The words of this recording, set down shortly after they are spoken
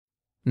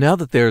Now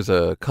that there's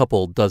a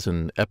couple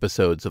dozen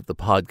episodes of the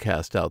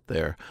podcast out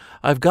there,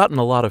 I've gotten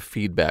a lot of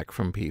feedback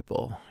from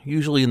people,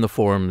 usually in the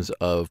forms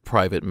of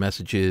private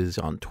messages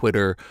on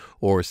Twitter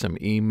or some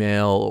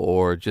email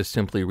or just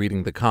simply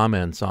reading the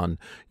comments on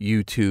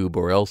YouTube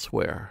or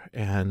elsewhere.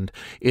 And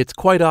it's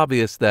quite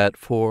obvious that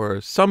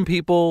for some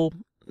people,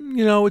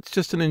 it's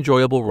just an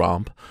enjoyable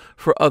romp.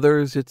 For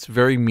others, it's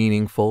very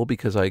meaningful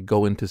because I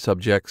go into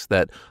subjects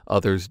that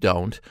others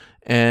don't.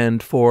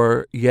 And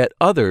for yet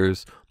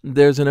others,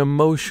 there's an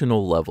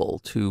emotional level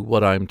to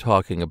what I'm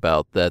talking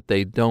about that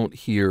they don't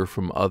hear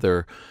from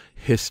other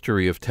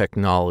history of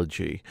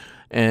technology.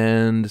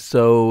 And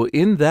so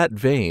in that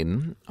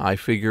vein, I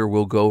figure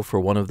we'll go for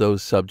one of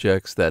those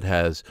subjects that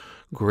has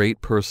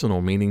great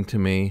personal meaning to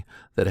me,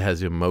 that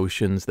has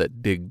emotions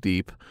that dig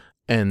deep,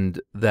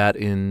 and that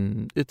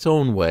in its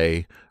own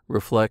way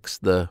reflects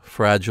the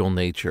fragile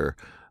nature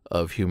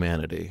of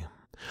humanity.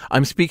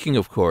 I'm speaking,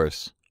 of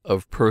course,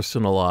 of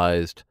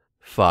personalized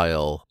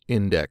file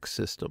index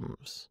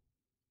systems.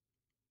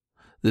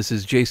 This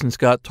is Jason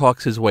Scott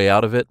Talks His Way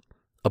Out of It,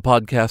 a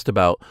podcast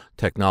about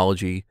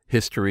technology,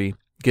 history,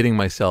 getting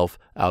myself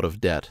out of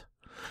debt.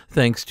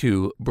 Thanks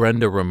to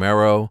Brenda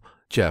Romero,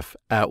 Jeff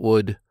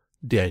Atwood,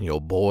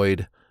 Daniel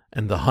Boyd,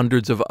 and the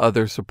hundreds of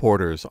other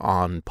supporters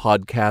on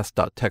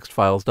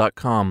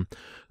podcast.textfiles.com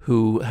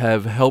who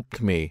have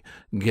helped me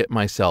get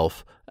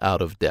myself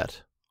out of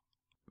debt.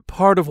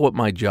 Part of what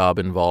my job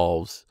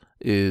involves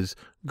is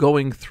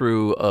going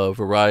through a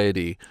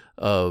variety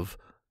of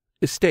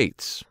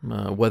estates,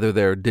 whether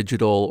they're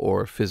digital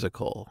or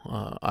physical,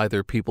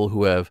 either people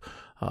who have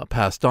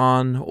passed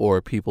on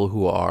or people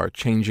who are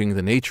changing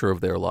the nature of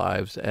their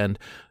lives, and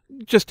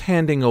just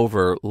handing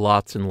over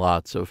lots and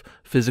lots of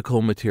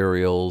physical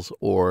materials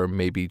or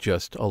maybe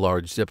just a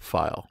large zip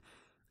file.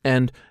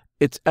 And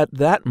it's at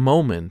that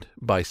moment,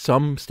 by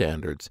some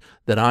standards,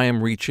 that I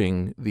am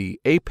reaching the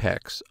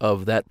apex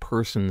of that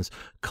person's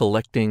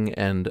collecting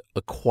and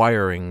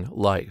acquiring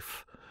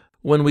life.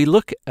 When we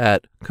look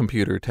at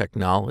computer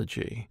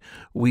technology,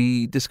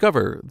 we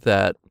discover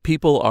that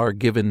people are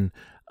given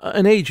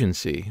an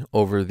agency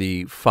over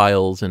the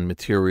files and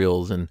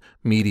materials and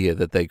media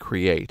that they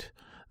create.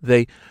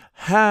 They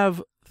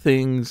have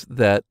things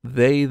that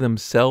they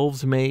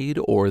themselves made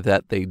or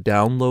that they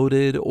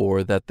downloaded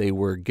or that they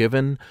were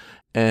given,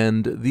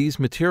 and these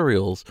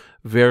materials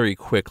very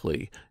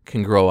quickly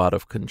can grow out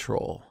of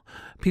control.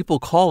 People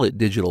call it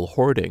digital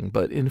hoarding,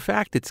 but in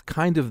fact, it's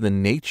kind of the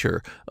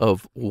nature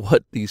of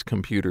what these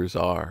computers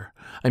are.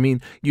 I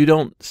mean, you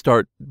don't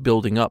start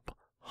building up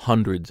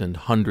hundreds and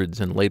hundreds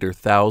and later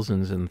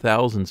thousands and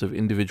thousands of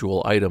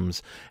individual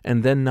items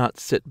and then not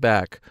sit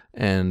back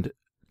and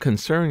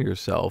concern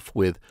yourself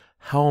with,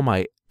 how am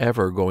I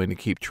ever going to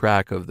keep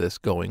track of this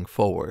going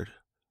forward?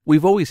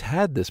 We've always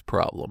had this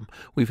problem.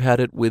 We've had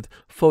it with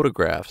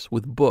photographs,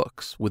 with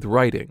books, with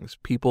writings.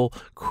 People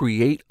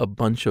create a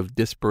bunch of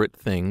disparate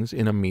things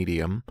in a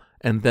medium,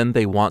 and then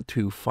they want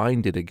to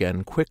find it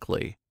again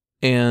quickly.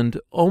 And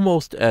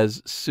almost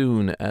as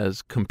soon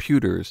as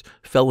computers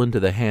fell into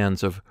the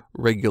hands of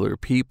regular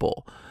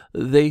people,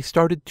 they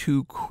started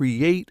to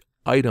create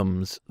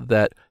items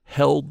that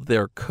held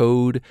their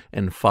code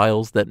and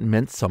files that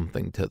meant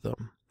something to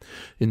them.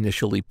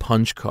 Initially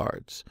punch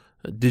cards,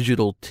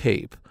 digital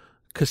tape,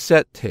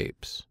 cassette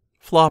tapes,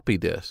 floppy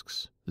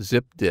disks,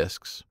 zip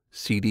disks,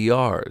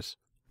 CDRs,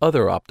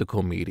 other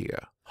optical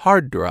media,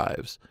 hard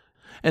drives.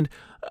 And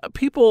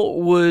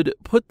people would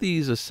put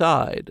these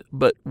aside,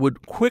 but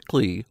would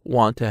quickly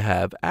want to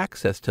have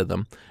access to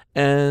them.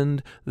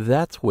 And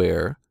that's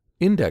where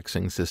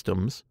indexing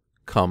systems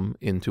come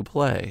into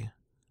play.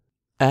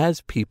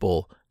 As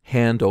people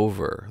hand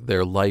over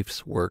their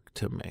life's work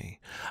to me,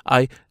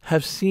 I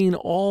have seen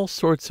all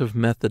sorts of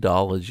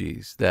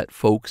methodologies that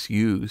folks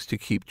use to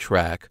keep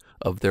track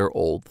of their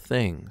old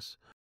things.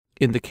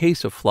 In the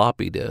case of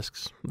floppy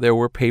disks, there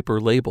were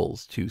paper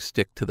labels to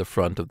stick to the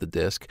front of the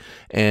disk,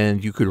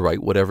 and you could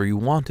write whatever you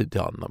wanted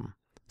on them.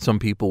 Some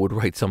people would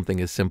write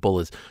something as simple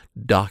as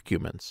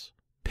documents,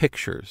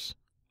 pictures,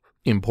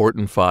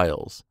 important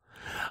files.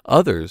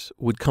 Others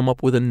would come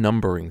up with a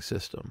numbering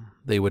system.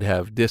 They would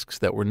have disks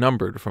that were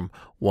numbered from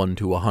 1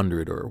 to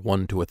 100 or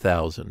 1 to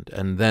 1,000,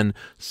 and then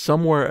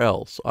somewhere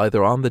else,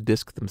 either on the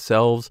disk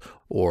themselves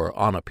or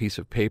on a piece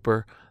of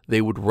paper, they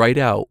would write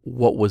out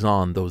what was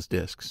on those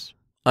disks.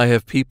 I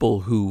have people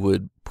who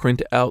would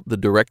print out the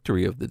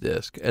directory of the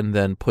disk and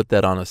then put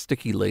that on a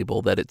sticky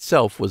label that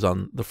itself was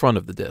on the front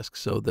of the disk,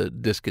 so the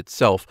disk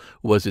itself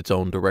was its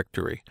own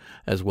directory,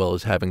 as well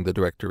as having the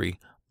directory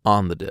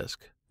on the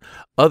disk.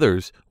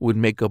 Others would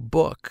make a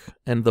book,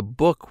 and the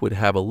book would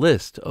have a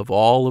list of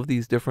all of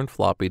these different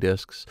floppy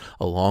disks,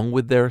 along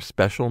with their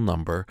special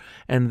number,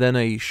 and then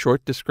a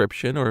short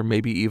description or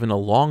maybe even a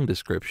long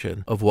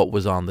description of what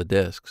was on the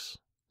disks.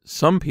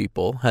 Some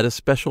people had a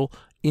special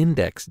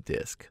index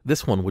disk.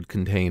 This one would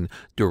contain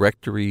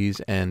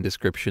directories and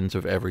descriptions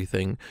of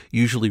everything,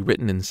 usually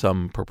written in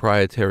some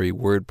proprietary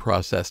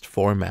word-processed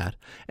format,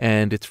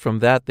 and it's from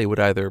that they would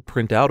either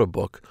print out a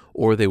book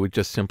or they would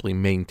just simply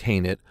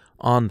maintain it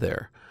on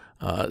there.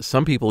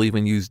 Some people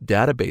even used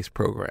database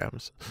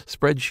programs,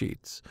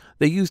 spreadsheets.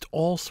 They used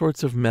all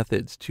sorts of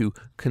methods to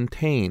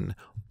contain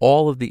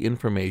all of the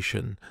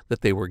information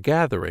that they were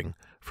gathering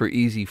for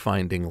easy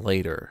finding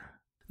later.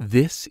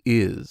 This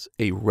is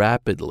a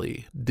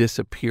rapidly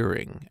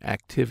disappearing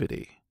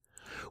activity.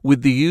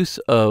 With the use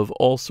of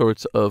all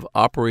sorts of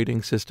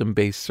operating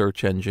system-based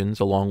search engines,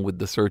 along with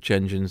the search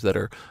engines that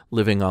are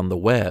living on the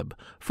web,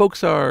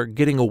 folks are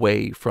getting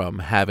away from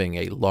having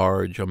a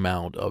large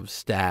amount of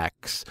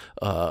stacks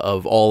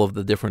of all of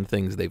the different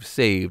things they've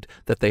saved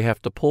that they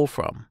have to pull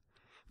from.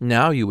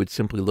 Now you would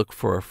simply look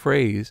for a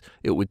phrase,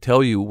 it would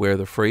tell you where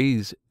the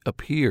phrase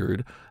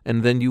appeared,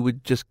 and then you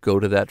would just go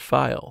to that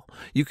file.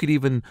 You could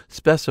even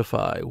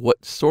specify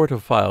what sort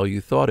of file you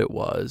thought it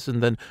was,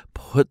 and then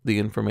put the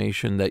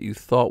information that you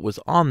thought was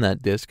on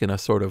that disk in a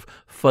sort of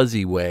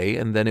fuzzy way,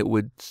 and then it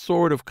would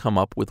sort of come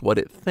up with what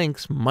it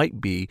thinks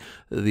might be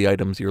the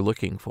items you're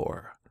looking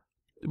for.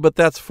 But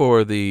that's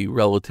for the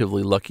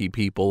relatively lucky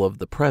people of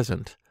the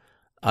present.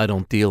 I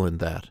don't deal in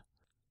that.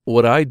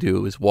 What I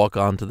do is walk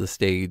onto the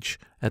stage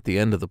at the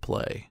end of the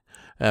play,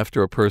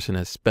 after a person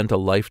has spent a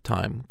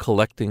lifetime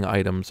collecting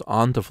items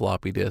onto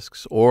floppy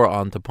disks or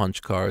onto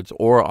punch cards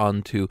or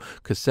onto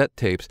cassette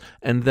tapes,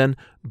 and then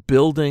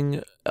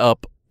building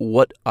up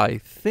what I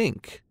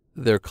think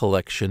their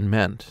collection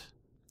meant.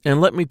 And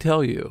let me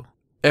tell you,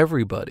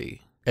 everybody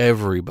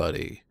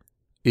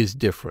is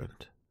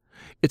different.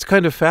 It's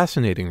kind of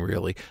fascinating,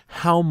 really,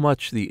 how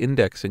much the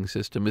indexing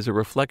system is a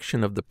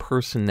reflection of the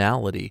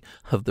personality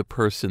of the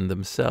person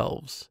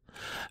themselves.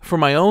 For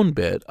my own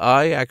bit,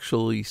 I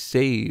actually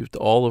saved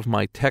all of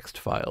my text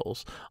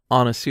files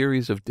on a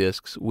series of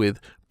disks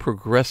with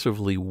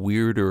progressively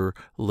weirder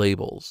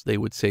labels. They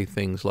would say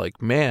things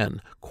like,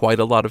 "Man, quite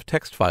a lot of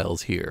text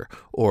files here,"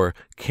 or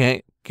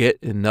 "Can't get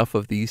enough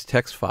of these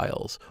text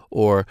files,"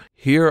 or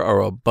 "Here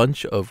are a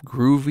bunch of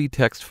groovy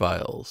text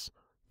files."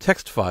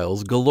 Text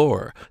files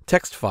galore,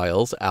 text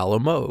files a la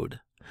mode.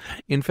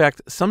 In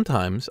fact,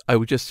 sometimes I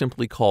would just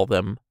simply call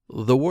them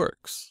the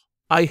works.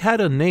 I had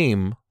a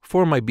name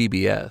for my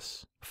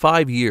BBS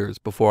 5 years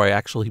before I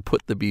actually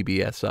put the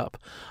BBS up.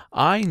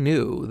 I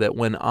knew that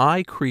when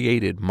I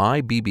created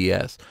my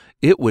BBS,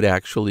 it would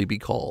actually be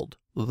called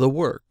the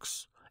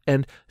works.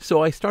 And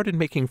so I started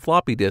making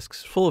floppy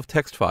disks full of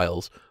text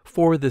files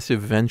for this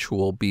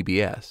eventual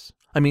BBS.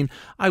 I mean,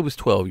 I was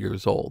 12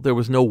 years old. There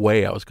was no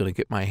way I was going to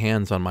get my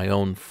hands on my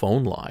own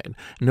phone line,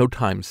 no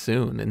time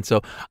soon. And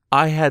so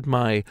I had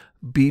my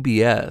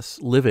BBS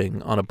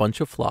living on a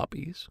bunch of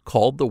floppies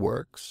called the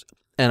works,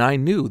 and I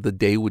knew the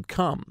day would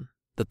come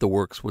that the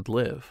works would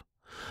live.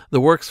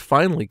 The works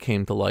finally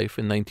came to life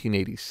in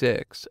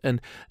 1986, and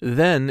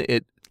then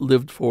it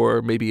lived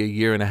for maybe a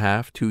year and a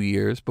half, 2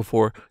 years,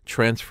 before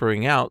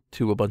transferring out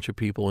to a bunch of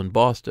people in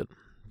Boston.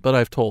 But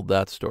I've told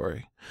that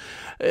story.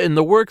 In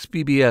the Works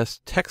BBS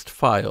text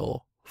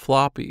file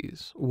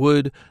floppies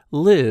would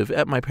live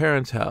at my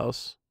parents'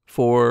 house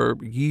for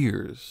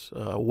years,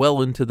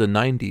 well into the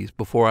 90s,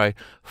 before I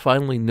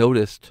finally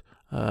noticed,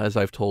 as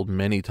I've told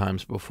many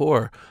times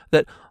before,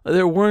 that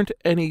there weren't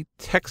any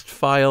text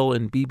file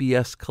and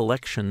BBS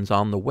collections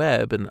on the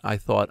web, and I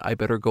thought I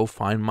better go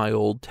find my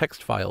old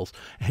text files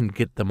and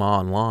get them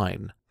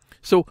online.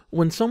 So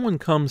when someone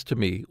comes to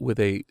me with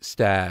a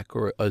stack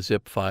or a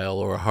zip file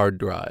or a hard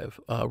drive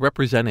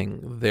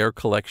representing their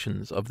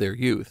collections of their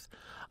youth,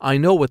 I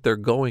know what they're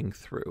going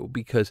through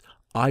because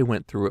I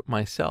went through it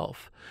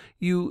myself.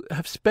 You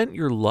have spent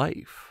your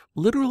life,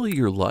 literally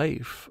your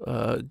life,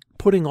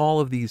 putting all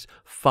of these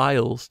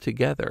files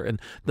together. And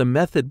the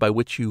method by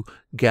which you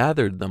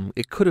gathered them,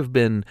 it could have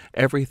been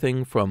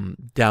everything from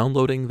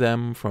downloading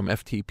them from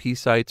FTP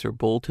sites or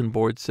bulletin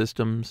board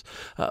systems,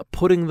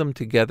 putting them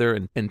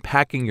together and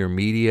packing your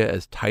media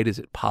as tight as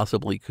it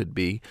possibly could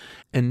be,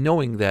 and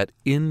knowing that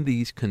in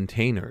these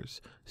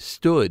containers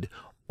stood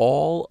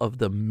all of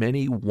the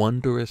many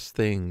wondrous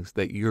things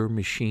that your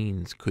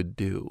machines could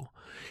do.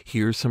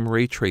 Here's some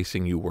ray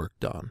tracing you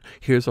worked on.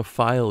 Here's a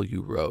file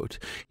you wrote.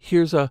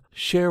 Here's a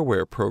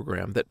shareware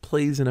program that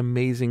plays an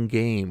amazing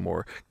game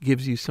or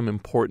gives you some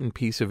important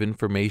piece of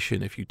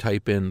information if you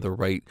type in the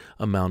right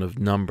amount of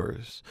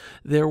numbers.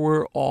 There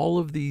were all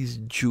of these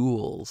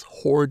jewels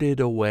hoarded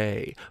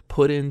away,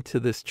 put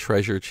into this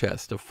treasure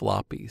chest of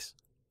floppies.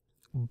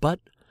 But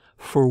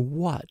for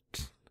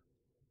what?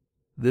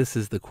 This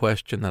is the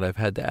question that I've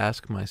had to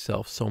ask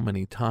myself so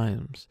many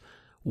times.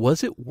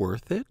 Was it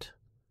worth it?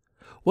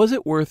 Was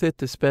it worth it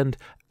to spend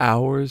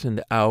hours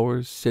and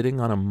hours sitting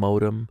on a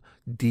modem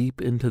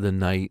deep into the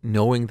night,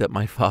 knowing that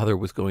my father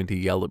was going to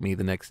yell at me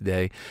the next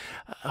day,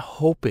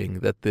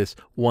 hoping that this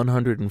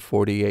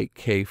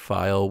 148K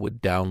file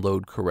would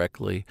download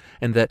correctly,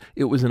 and that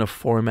it was in a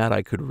format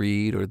I could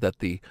read, or that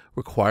the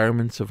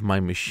requirements of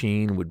my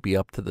machine would be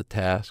up to the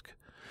task?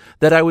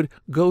 That I would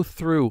go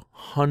through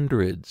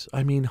hundreds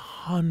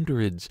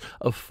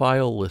of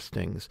file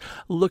listings,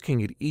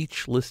 looking at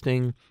each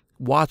listing,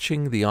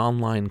 watching the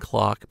online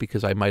clock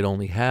because I might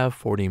only have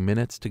 40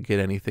 minutes to get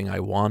anything I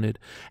wanted,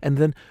 and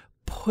then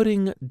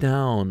putting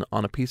down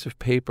on a piece of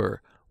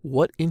paper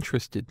what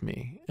interested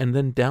me and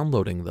then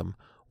downloading them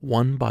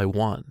one by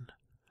one.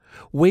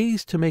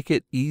 Ways to make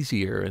it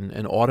easier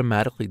and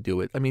automatically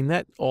do it. I mean,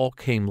 that all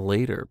came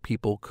later.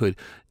 People could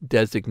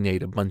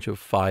designate a bunch of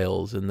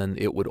files and then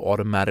it would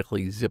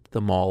automatically zip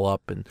them all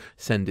up and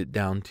send it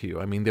down to you.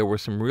 I mean, there were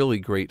some really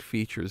great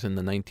features in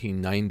the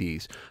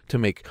 1990s to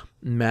make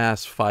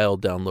mass file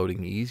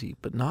downloading easy,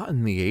 but not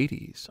in the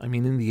 80s. I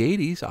mean, in the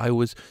 80s, I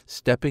was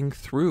stepping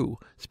through,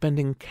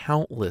 spending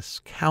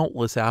countless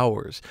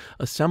hours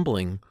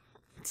assembling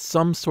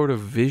some sort of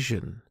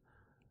vision.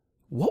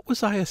 What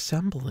was I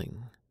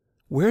assembling?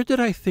 Where did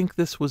I think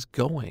this was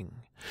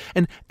going?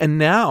 And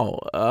now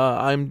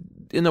I'm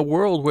in a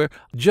world where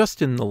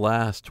just in the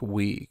last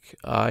week,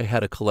 I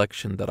had a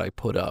collection that I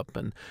put up,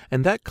 and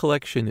that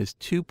collection is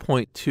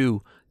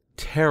 2.2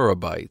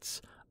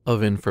 terabytes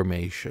of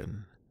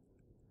information.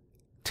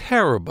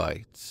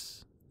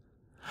 Terabytes.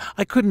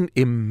 I couldn't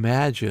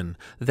imagine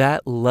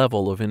that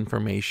level of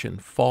information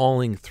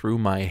falling through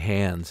my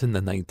hands in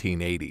the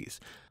 1980s.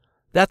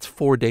 That's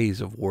 4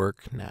 days of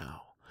work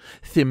now.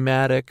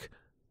 Thematic,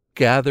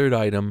 gathered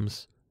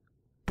items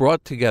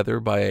brought together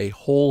by a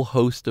whole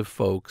host of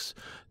folks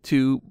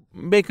to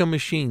make a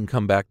machine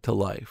come back to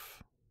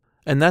life.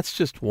 And that's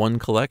just one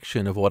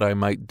collection of what I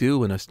might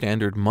do in a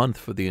standard month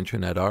for the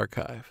Internet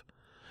Archive.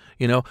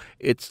 You know,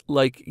 it's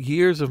like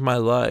years of my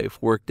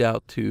life worked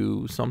out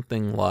to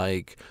something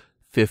like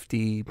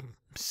 50,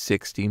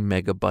 60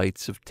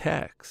 megabytes of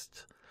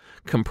text,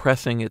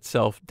 compressing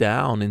itself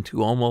down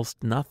into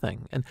almost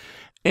nothing.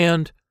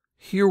 And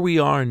here we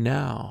are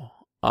now.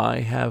 I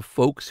have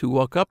folks who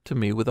walk up to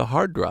me with a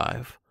hard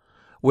drive,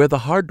 where the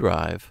hard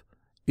drive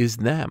is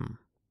them,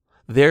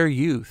 their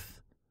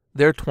youth,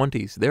 their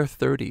 20s, their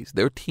 30s,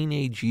 their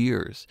teenage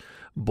years,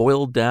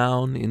 boiled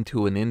down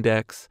into an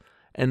index,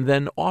 and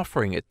then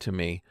offering it to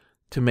me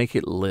to make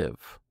it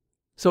live.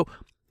 So,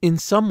 in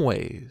some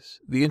ways,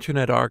 the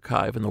Internet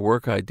Archive and the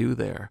work I do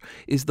there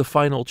is the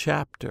final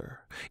chapter.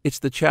 It's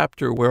the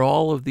chapter where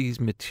all of these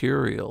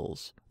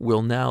materials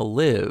will now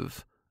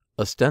live,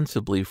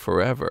 ostensibly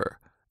forever,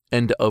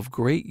 and of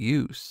great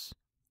use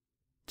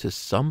to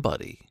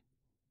somebody.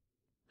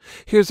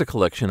 Here's a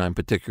collection I'm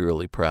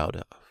particularly proud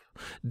of.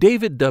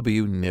 David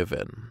W.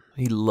 Niven,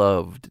 he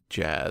loved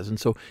jazz, and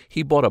so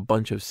he bought a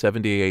bunch of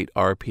 78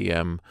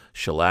 RPM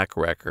shellac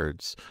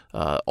records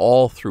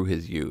all through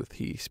his youth.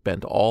 He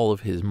spent all of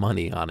his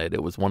money on it.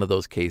 It was one of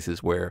those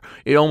cases where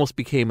it almost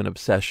became an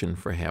obsession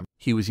for him.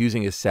 He was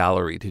using his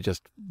salary to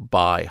just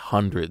buy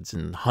hundreds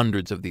and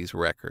hundreds of these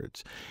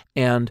records,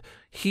 and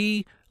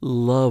he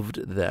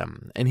loved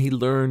them, and he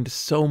learned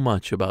so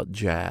much about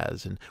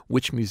jazz and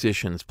which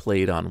musicians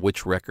played on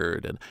which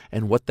record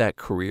and what that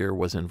career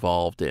was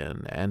involved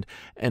in.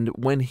 And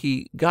when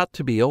he got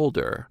to be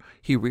older,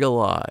 he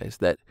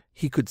realized that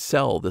he could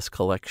sell this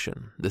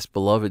collection, this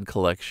beloved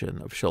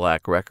collection of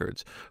shellac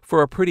records,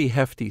 for a pretty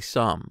hefty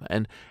sum.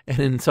 And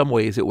in some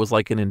ways, it was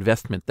like an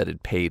investment that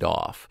had paid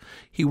off.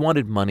 He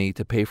wanted money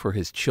to pay for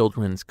his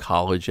children's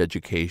college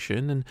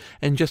education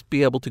and just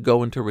be able to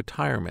go into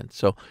retirement.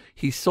 So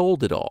he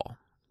sold it all,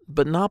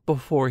 but not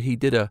before he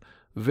did a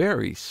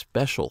very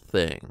special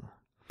thing.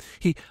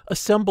 He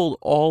assembled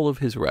all of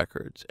his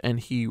records and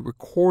he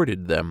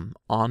recorded them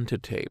onto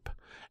tape.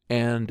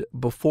 And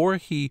before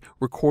he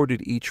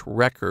recorded each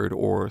record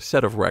or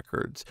set of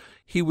records,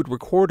 he would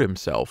record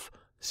himself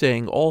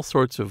saying all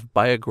sorts of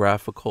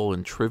biographical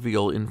and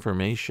trivial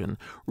information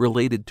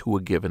related to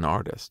a given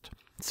artist.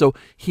 So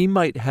he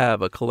might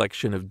have a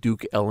collection of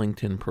Duke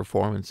Ellington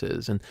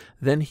performances, and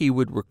then he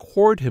would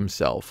record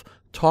himself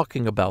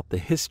talking about the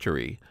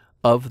history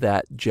of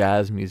that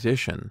jazz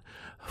musician,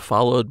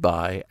 followed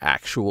by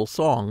actual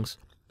songs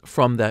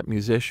from that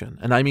musician.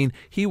 And I mean,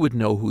 he would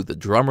know who the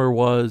drummer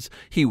was,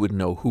 he would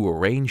know who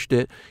arranged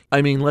it.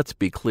 I mean, let's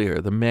be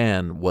clear, the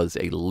man was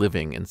a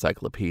living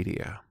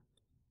encyclopedia.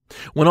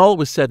 When all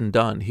was said and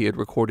done, he had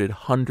recorded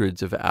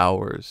hundreds of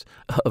hours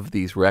of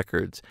these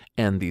records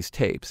and these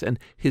tapes, and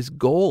his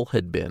goal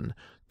had been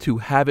to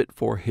have it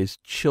for his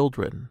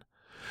children.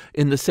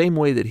 In the same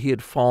way that he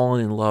had fallen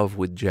in love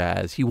with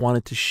jazz, he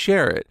wanted to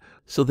share it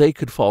so they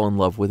could fall in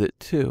love with it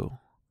too.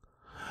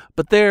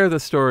 But there, the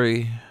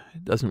story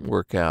doesn't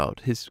work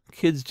out. His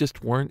kids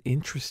just weren't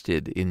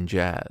interested in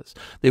jazz.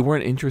 They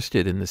weren't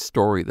interested in the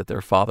story that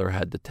their father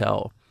had to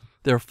tell.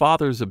 Their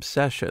father's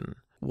obsession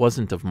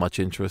wasn't of much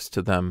interest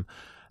to them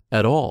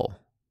at all.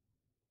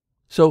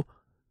 So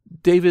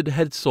David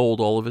had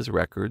sold all of his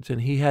records,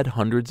 and he had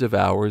hundreds of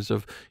hours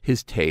of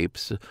his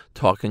tapes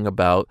talking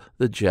about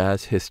the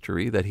jazz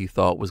history that he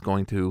thought was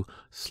going to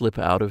slip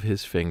out of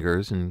his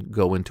fingers and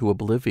go into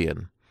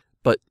oblivion.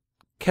 But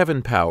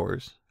Kevin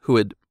Powers, who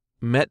had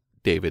met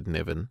David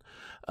Niven,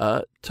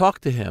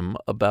 talked to him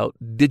about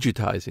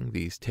digitizing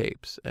these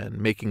tapes and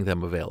making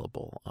them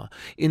available.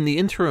 In the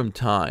interim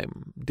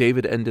time,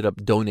 David ended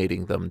up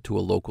donating them to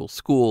a local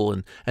school,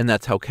 and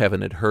that's how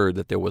Kevin had heard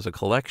that there was a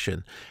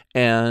collection.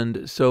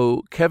 And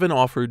so Kevin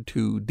offered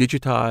to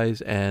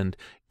digitize and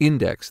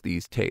index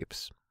these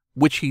tapes,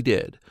 which he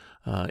did.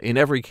 In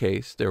every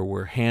case, there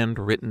were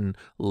handwritten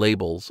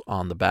labels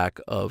on the back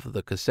of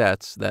the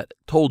cassettes that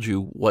told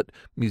you what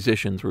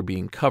musicians were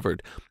being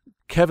covered.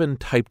 Kevin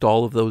typed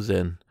all of those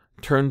in,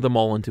 turned them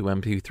all into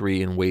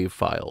MP3 and WAV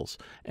files,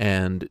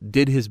 and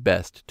did his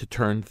best to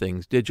turn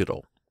things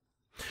digital.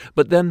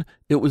 But then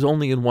it was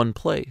only in one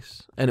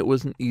place, and it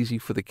wasn't easy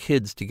for the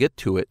kids to get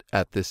to it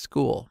at this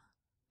school.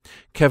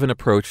 Kevin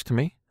approached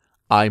me.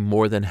 I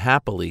more than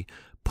happily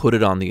put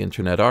it on the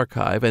Internet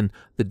Archive, and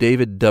the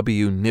David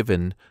W.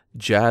 Niven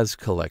Jazz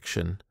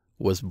Collection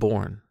was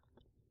born.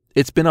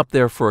 It's been up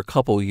there for a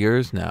couple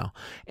years now,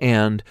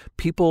 and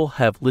people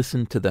have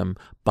listened to them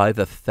by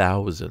the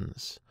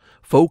thousands.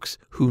 Folks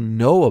who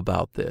know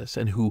about this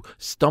and who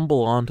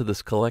stumble onto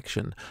this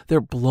collection,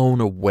 they're blown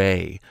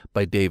away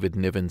by David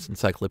Niven's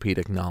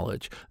encyclopedic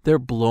knowledge. They're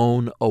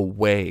blown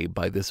away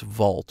by this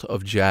vault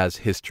of jazz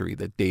history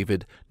that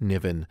David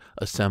Niven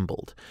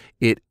assembled.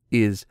 It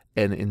is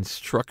an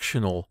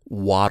instructional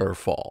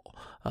waterfall,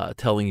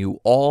 telling you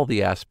all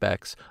the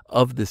aspects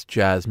of this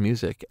jazz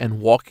music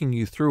and walking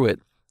you through it,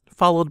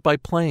 followed by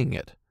playing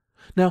it.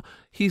 Now,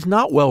 he's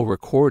not well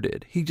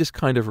recorded. He just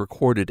kind of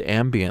recorded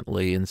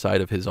ambiently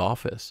inside of his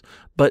office.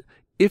 But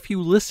if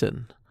you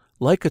listen,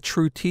 like a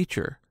true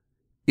teacher,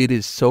 it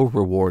is so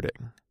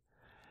rewarding.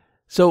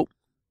 So,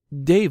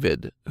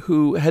 David,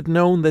 who had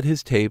known that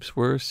his tapes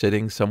were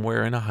sitting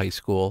somewhere in a high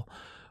school,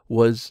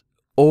 was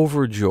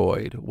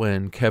overjoyed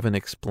when Kevin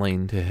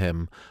explained to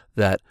him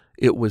that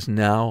it was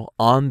now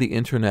on the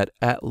internet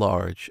at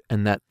large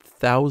and that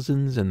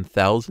thousands and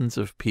thousands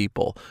of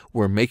people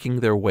were making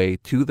their way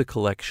to the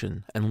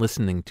collection and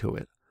listening to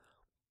it.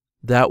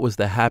 That was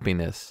the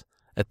happiness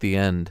at the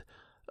end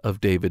of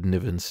David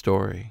Niven's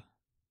story.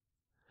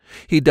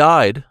 He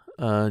died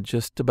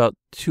just about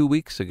 2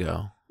 weeks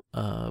ago,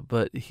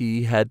 but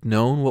he had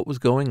known what was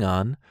going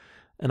on,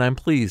 and I'm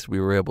pleased we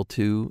were able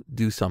to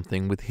do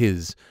something with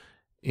his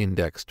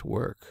indexed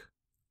work.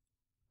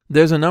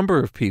 There's a number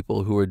of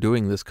people who are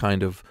doing this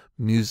kind of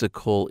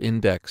musical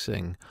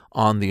indexing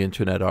on the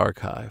Internet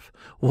Archive.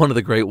 One of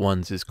the great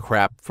ones is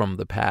Crap from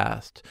the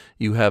Past.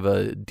 You have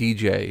a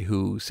DJ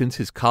who, since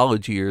his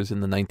college years in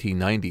the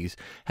 1990s,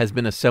 has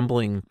been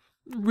assembling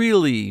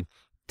really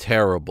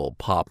terrible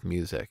pop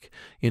music.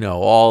 You know,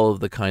 all of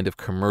the kind of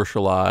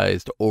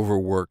commercialized,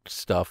 overworked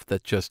stuff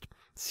that just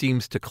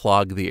seems to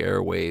clog the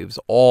airwaves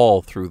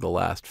all through the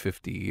last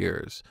 50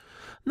 years.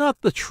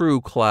 Not the true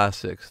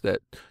classics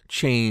that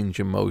change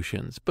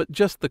emotions, but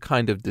just the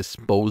kind of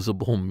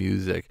disposable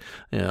music,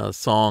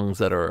 songs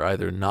that are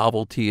either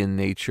novelty in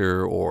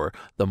nature or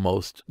the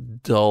most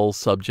dull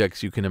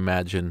subjects you can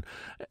imagine.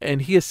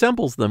 And he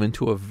assembles them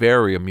into a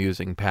very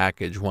amusing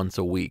package once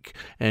a week.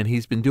 And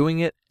he's been doing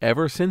it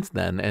ever since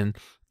then. And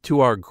to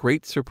our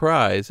great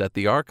surprise at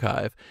the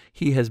archive,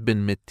 he has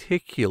been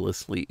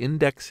meticulously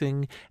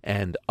indexing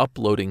and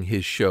uploading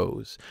his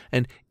shows.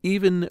 And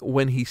even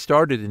when he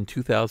started in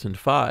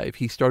 2005,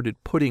 he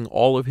started putting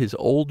all of his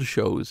old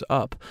shows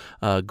up,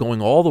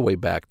 going all the way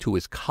back to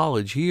his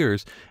college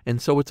years.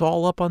 And so it's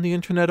all up on the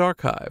Internet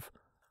Archive.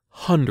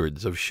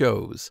 Hundreds of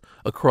shows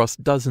across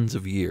dozens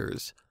of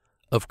years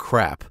of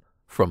crap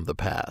from the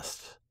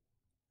past.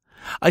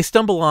 I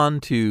stumble on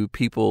to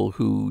people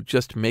who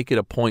just make it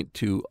a point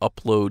to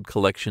upload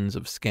collections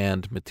of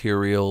scanned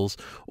materials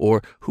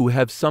or who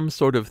have some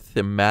sort of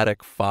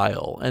thematic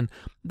file, and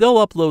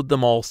they'll upload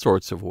them all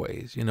sorts of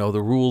ways. You know,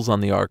 the rules on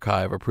the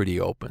archive are pretty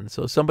open,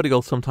 so somebody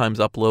will sometimes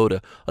upload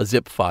a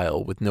zip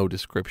file with no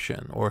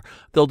description, or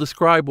they'll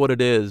describe what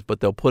it is, but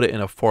they'll put it in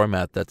a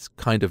format that's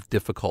kind of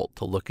difficult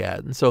to look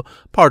at. And so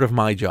part of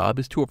my job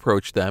is to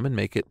approach them and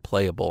make it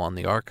playable on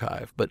the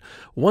archive. But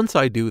once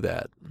I do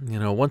that,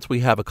 once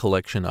we have a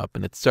collection up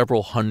and it's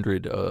several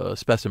hundred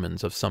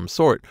specimens of some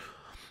sort,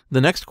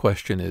 the next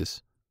question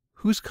is,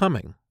 who's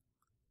coming?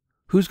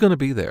 Who's going to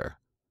be there?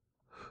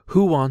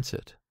 Who wants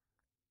it?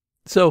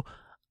 So,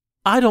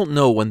 I don't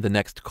know when the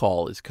next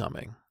call is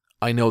coming.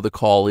 I know the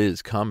call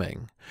is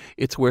coming.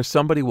 It's where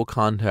somebody will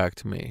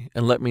contact me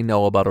and let me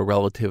know about a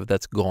relative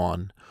that's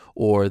gone,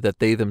 or that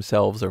they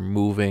themselves are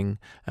moving,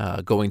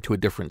 going to a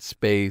different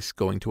space,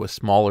 going to a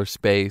smaller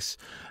space.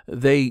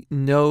 They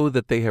know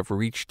that they have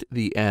reached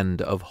the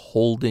end of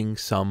holding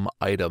some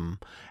item,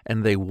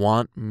 and they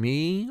want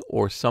me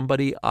or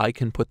somebody I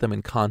can put them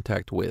in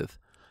contact with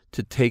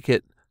to take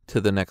it to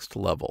the next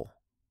level,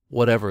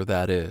 whatever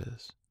that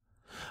is.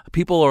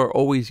 People are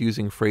always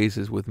using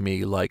phrases with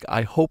me like,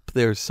 I hope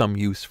there's some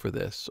use for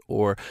this,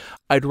 or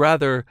I'd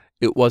rather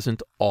it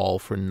wasn't all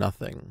for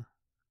nothing.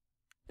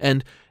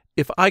 And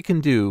if I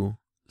can do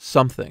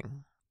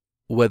something,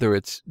 whether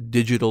it's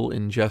digital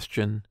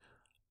ingestion,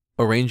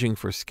 arranging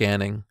for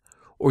scanning,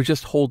 or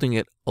just holding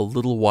it a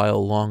little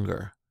while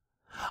longer,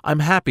 I'm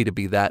happy to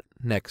be that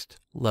next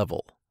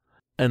level.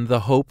 And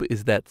the hope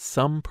is that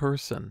some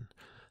person,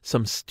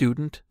 some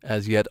student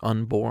as yet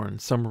unborn,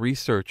 some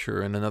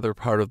researcher in another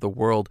part of the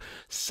world,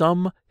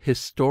 some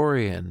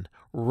historian,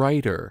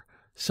 writer,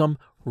 some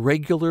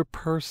regular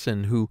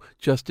person who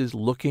just is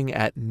looking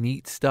at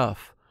neat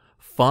stuff,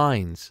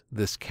 finds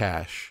this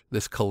cache,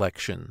 this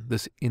collection,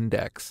 this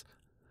index,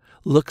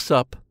 looks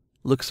up,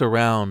 looks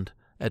around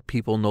at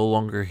people no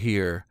longer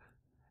here,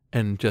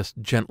 and just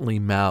gently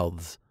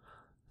mouths,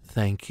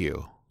 "Thank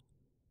you."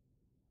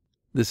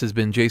 This has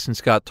been Jason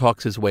Scott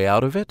Talks His Way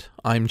Out of It.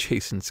 I'm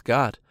Jason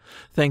Scott.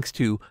 Thanks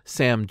to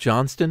Sam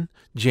Johnston,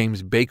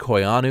 James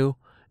Bekoyanu,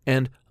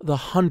 and the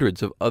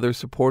hundreds of other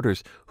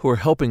supporters who are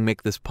helping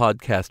make this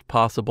podcast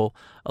possible,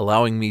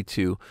 allowing me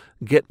to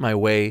get my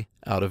way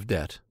out of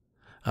debt.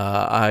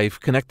 I've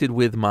connected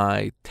with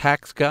my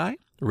tax guy,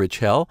 Rich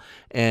Hell,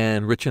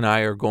 and Rich and I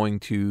are going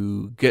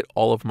to get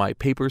all of my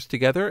papers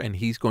together, and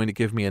he's going to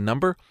give me a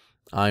number.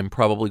 I'm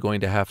probably going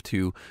to have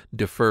to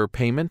defer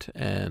payment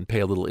and pay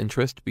a little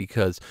interest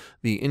because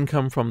the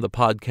income from the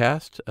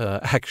podcast,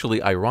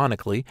 actually,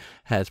 ironically,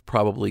 has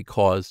probably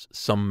caused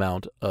some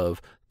amount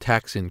of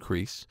tax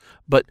increase.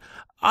 But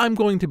I'm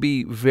going to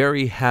be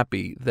very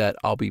happy that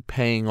I'll be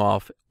paying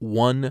off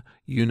one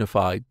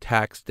unified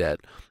tax debt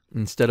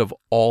instead of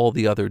all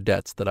the other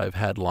debts that I've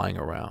had lying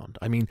around.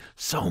 I mean,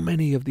 so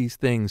many of these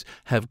things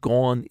have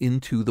gone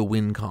into the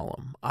win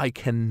column. I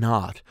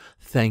cannot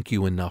thank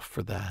you enough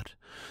for that.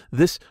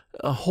 This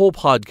whole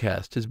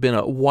podcast has been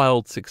a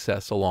wild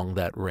success along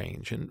that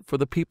range. And for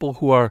the people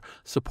who are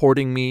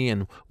supporting me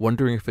and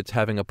wondering if it's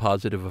having a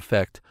positive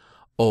effect,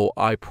 oh,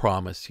 I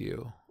promise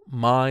you,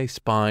 my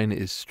spine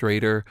is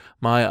straighter,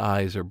 my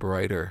eyes are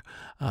brighter.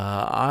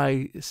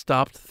 I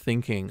stopped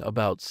thinking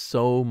about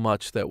so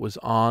much that was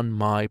on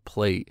my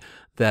plate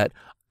that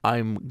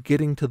I'm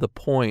getting to the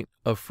point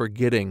of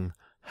forgetting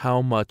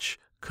how much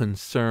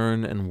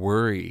concern and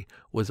worry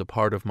was a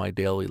part of my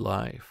daily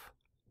life.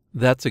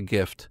 That's a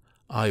gift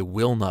I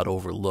will not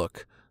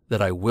overlook,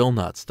 that I will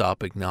not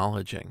stop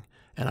acknowledging,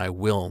 and I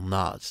will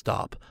not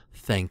stop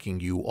thanking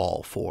you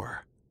all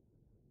for.